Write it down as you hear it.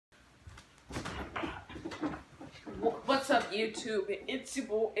What's up, YouTube? It's your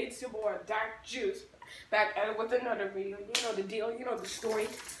boy Dark Juice, back at it with another video. You know the deal, you know the story.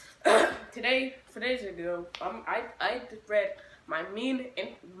 Today's video, I read my mean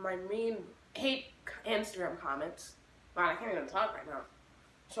hate Instagram comments. Man, I can't even talk right now.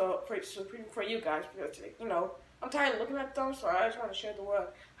 So for you guys, because I'm tired of looking at them, so I just want to share the world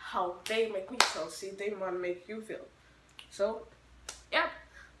how they make me feel. See if they want to make you feel. So yeah,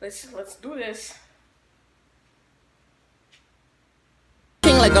 let's do this.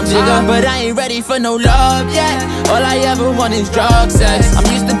 Like I'm jigger, but I ain't ready for no love yet. All I ever want is drug sex.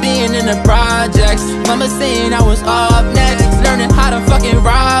 I'm used to being in the projects. Mama saying I was up next, learning how to fucking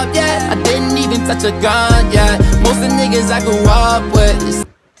rob yet. I didn't even touch a gun yet. Most of the niggas I grew up with.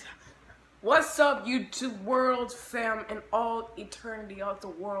 What's up, YouTube world, fam, and all eternity of the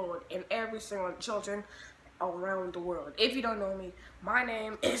world, and every single children around the world. If you don't know me, my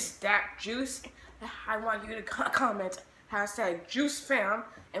name is Dak Juice. I want you to comment #JuiceFam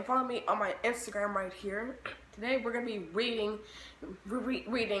and follow me on my Instagram right here. Today we're gonna be reading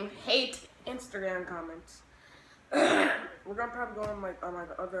hate Instagram comments. We're gonna probably go on my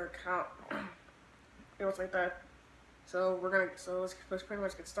other account. It was like that. So let's pretty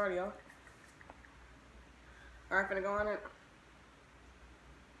much get started, y'all. Alright, gonna go on it.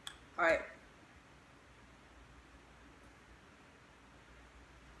 Alright.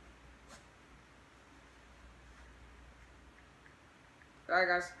 Alright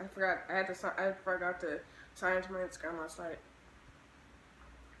guys, I forgot to sign into my Instagram last night.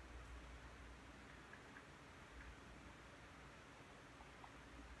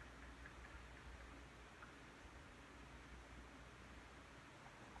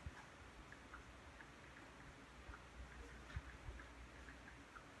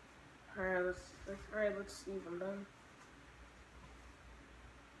 Alright, let's see if I'm done.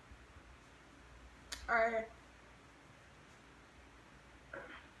 Alright.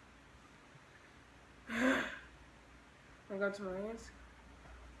 I go to my hands.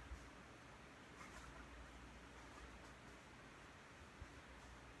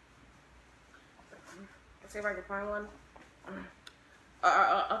 Let's see if I can find one.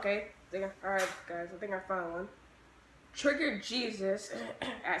 Okay. Alright, guys, I think I found one. Trigger Jesus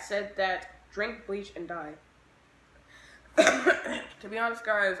said that drink bleach and die. To be honest,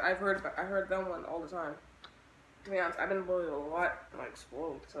 guys, I heard that one all the time. To be honest, I've been bullied a lot, like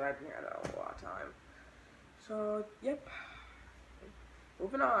spoiled, so I've heard that a lot of time. So, yep.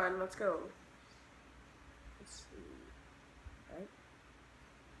 Moving on, let's go. Let's see.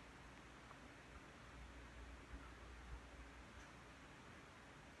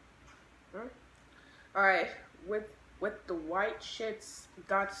 Alright. Alright, with the white shits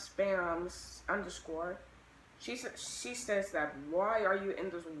dot spams underscore, she says that, why are you in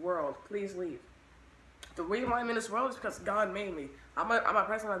this world? Please leave. The reason why I'm in this world is because God made me. I'm a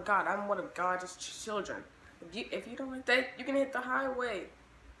person of God. I'm one of God's children. If you don't like that, you can hit the highway,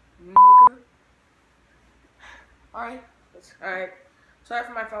 nigga. Alright. Sorry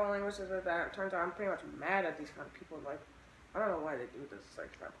for my foul languages with that. Turns out I'm pretty much mad at these kind of people. Like, I don't know why they do this. Like,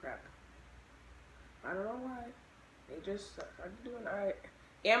 crap. I don't know why. They just are doing alright.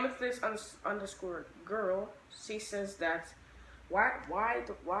 Amethyst underscore girl. She says that, why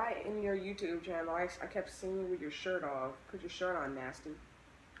in your YouTube channel I kept seeing you with your shirt off. Put your shirt on, nasty.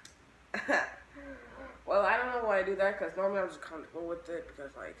 Well, I don't know why I do that, because normally I'm just comfortable with it,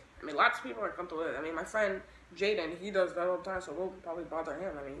 because, like, I mean, lots of people are comfortable with it. I mean, my friend Jaden, he does that all the time, so it won't probably bother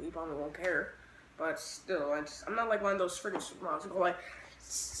him. I mean, he probably won't care, but still, I'm not like one of those freaking supermodels who go like,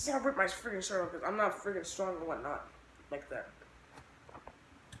 I'll rip my freaking shirt off, because I'm not freaking strong and whatnot, like that.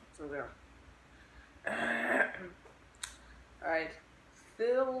 So, there. Alright,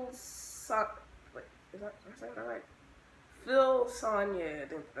 wait, am I saying that right? Phil Sonia,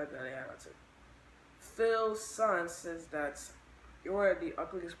 yeah, that's it. Phil Son says that you're the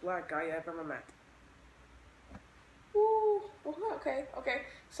ugliest black guy I've ever met. Ooh, okay.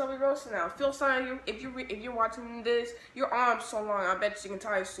 So we roasting now. Phil Son, if you're watching this, your arm's so long, I bet you can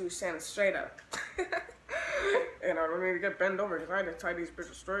tie your suit standing straight up. And I don't need to get bent over because I had to tie these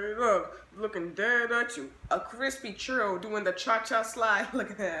bitches straight up, looking dead at you. A crispy churro doing the cha-cha slide.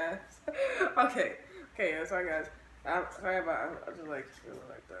 Look at that. Okay, sorry guys. I'm sorry about I just like feeling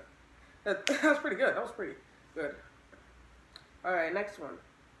like that. That was pretty good. That was pretty good. Alright, next one.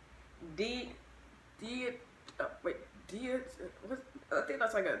 I think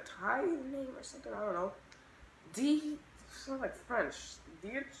that's like a Thai name or something. I don't know. Sounds like French.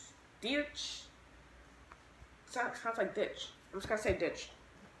 Ditch. Sounds like ditch. I'm just gonna say ditch.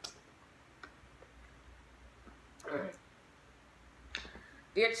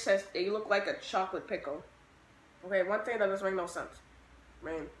 Ditch says they look like a chocolate pickle. Okay, one thing that doesn't make no sense. I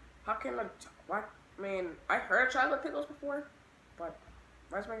mean, how can why? I mean, I heard of chocolate pickles before, but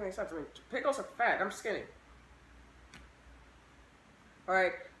why does it make any sense? I mean, pickles are fat. I'm skinny. All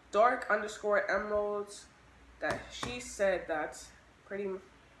right, dark underscore emeralds. That she said that's pretty.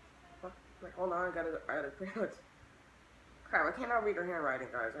 Wait, hold on, I gotta pretty much. Crap, I cannot read her handwriting,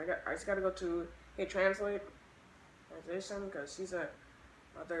 guys. I just gotta go to translation, because she's a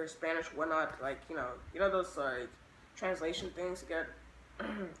other Spanish whatnot, like you know those like translation things you get.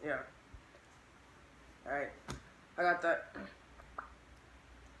 Yeah. All right, I got that.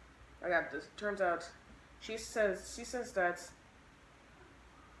 I got this. Turns out, she says that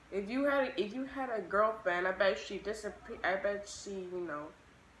if you had a girlfriend, I bet she disappear. I bet she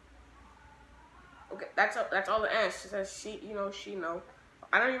Okay, that's all it ends. She says she know.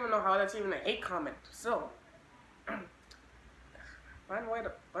 I don't even know how that's even a hate comment. So find a way to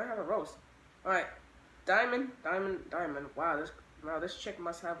learn how to roast. All right, diamond. Wow, this chick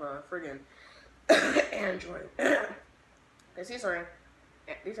must have a friggin' Android. Cause these are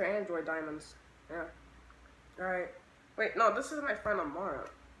Android diamonds. Yeah. All right. Wait, no, this is my friend Amara.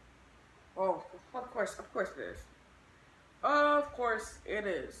 Oh, of course it is. Of course it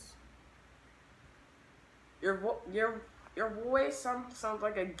is. Your voice sounds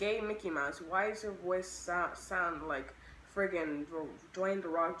like a gay Mickey Mouse. Why does your voice sound like friggin' Dwayne The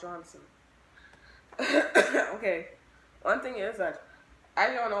Rock Johnson? Okay, one thing is that I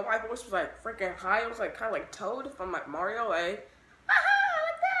don't know, my voice was like freaking high. It was like kind of like Toad from like Mario, like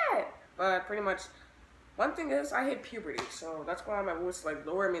like that. But pretty much, one thing is I hit puberty, so that's why my voice like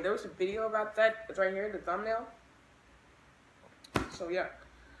lower. I mean, there was a video about that. It's right here, the thumbnail. So yeah.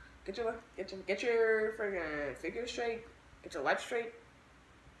 Get your friggin' figure straight, get your life straight,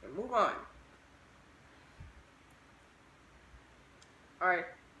 and move on. Alright.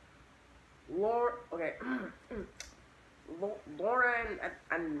 Lauren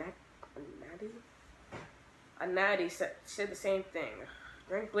Anadi said the same thing.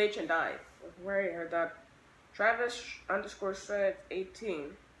 Drink bleach and die. Where I heard that. Travis underscore said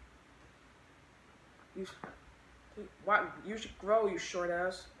 18. You should grow, you short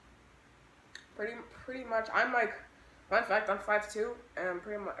ass. Pretty much, I'm like, fun fact, I'm 5'2", and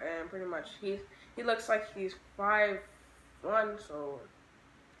pretty much he looks like he's 5'1", so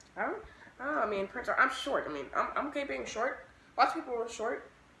I don't know. I mean, I'm short. I mean, I'm okay being short. Lots of people are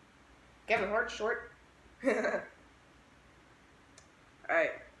short. Kevin Hart's short.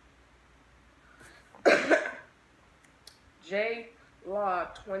 Alright. J Law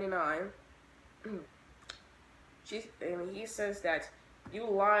 29. He says that you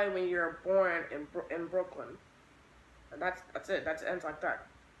lie when you're born in Brooklyn. And that's it. That ends like that.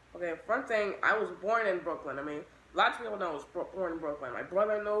 Okay, one thing, I was born in Brooklyn. I mean, lots of people know I was born in Brooklyn. My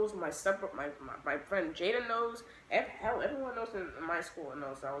brother knows, my friend Jaden knows. Hell, everyone knows in my school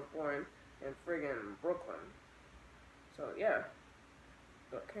knows I was born in friggin' Brooklyn. So yeah,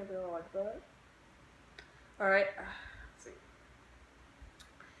 can't be all like that. All right, let's see.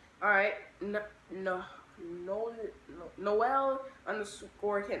 All right, Noel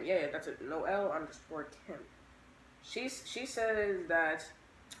underscore Kim. Yeah, that's it. Noel underscore Kim. She says that.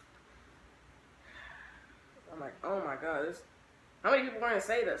 I'm like, oh my god, how many people are gonna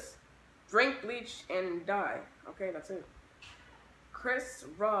say this? Drink bleach and die. Okay, that's it. Chris,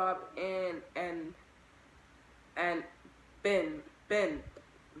 Rob, and Ben.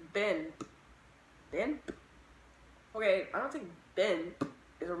 Okay, I don't think Ben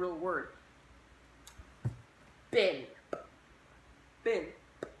is a real word. Ben.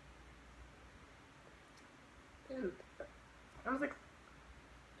 I don't think.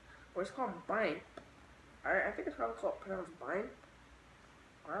 Or it's called Bine. I think it's probably pronounced Bine.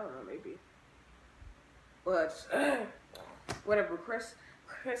 I don't know, maybe. But whatever. Chris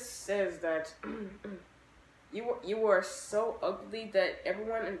says that you are so ugly that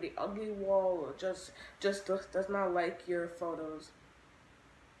everyone in the ugly wall just does not like your photos.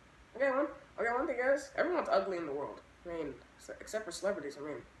 Okay, one thing is, everyone's ugly in the world. I mean, except for celebrities. I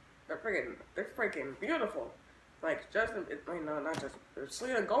mean, they're freaking beautiful. Like Justin, not just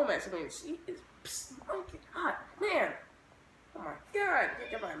Selena Gomez. I mean, she is smoking hot, man. Oh my god, I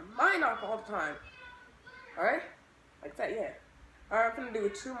can't get my mind off all the time. All right, like that, yeah. All right, I'm gonna do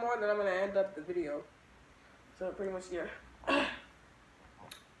 2 more, then I'm gonna end up the video. So pretty much, yeah. All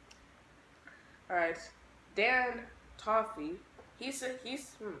right, Dan Toffee. He's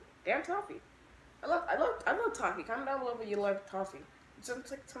Dan Toffee. I love toffee. Comment down below if you love toffee. It's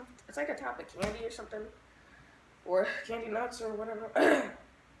like a type of candy or something, or candy nuts or whatever.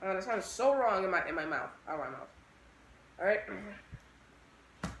 That sounds so wrong in my mouth. Out of my mouth. All right.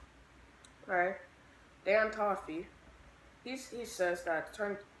 All right. Dan Toffee. He says that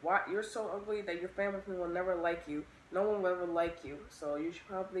you're so ugly that your family will never like you. No one will ever like you. So you should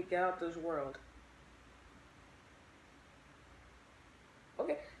probably get out this world.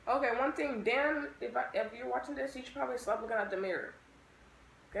 Okay. One thing, Dan. If you're watching this, you should probably stop looking at the mirror.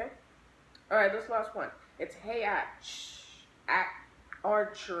 Okay. All right. This last one. It's Hey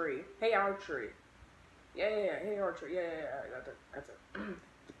Archery. Hey Archery. Yeah. Hey Archery. Yeah. That's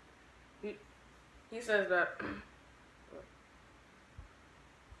it. He says that.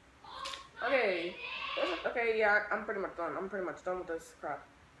 Okay, yeah, I'm pretty much done. I'm pretty much done with this crap.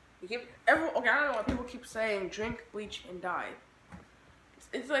 Okay, I don't know why people keep saying drink bleach and die.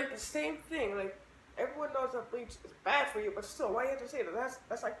 It's like the same thing. Like, everyone knows that bleach is bad for you, but still, why you have to say that?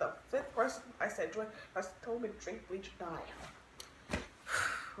 That's like the 5th person I said that's told me to drink bleach and die.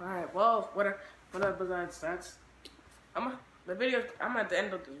 Alright, well, whatever besides that. I'm at the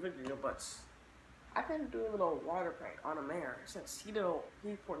end of this video, but I can do a little water prank on a mayor since he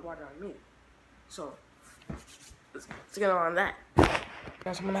poured water on me. So let's get on that.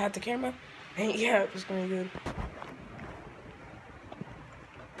 Guys, I'm gonna have the camera. And yeah, it's gonna be good.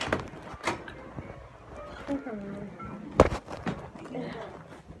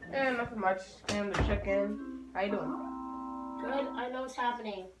 And nothing much. Came to check in. How you doing? Good. I know what's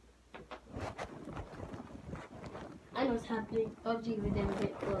happening. PUBG within a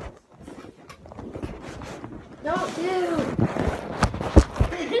bit close. Don't do!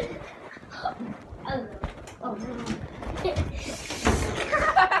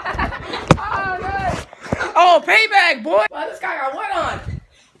 Oh, payback, boy! Well, this guy got what on?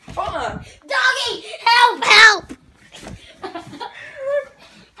 Hold on. Doggy! Help! Help!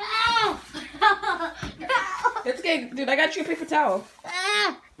 It's okay, dude. I got you a paper towel.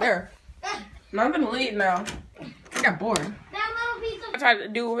 There. No, I'm gonna leave now. I got bored. I tried to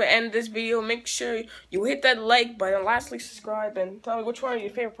do end this video. Make sure you hit that like button, lastly subscribe, and tell me which one your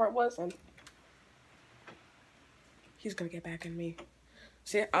favorite part was. And he's gonna get back at me.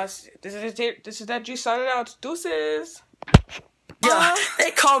 See us. This is that G signing out. Deuces. Yeah,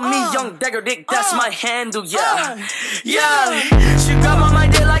 they call me Young Dagger Dick, that's my handle, yeah. She grab on my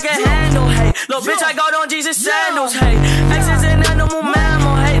dick like a handle, hey. Little bitch, I got on Jesus sandals, hey. X is an animal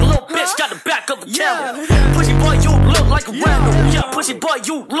mammal, hey. Little bitch got the back of a camel. Pussy boy, you look like a Randall. Yeah, pussy boy,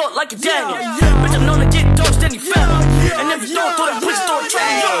 you look like a Daniel. Bitch, I'm known to get dogs, then you family. And if you don't throw that pussy, throw a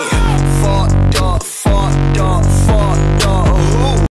triangle.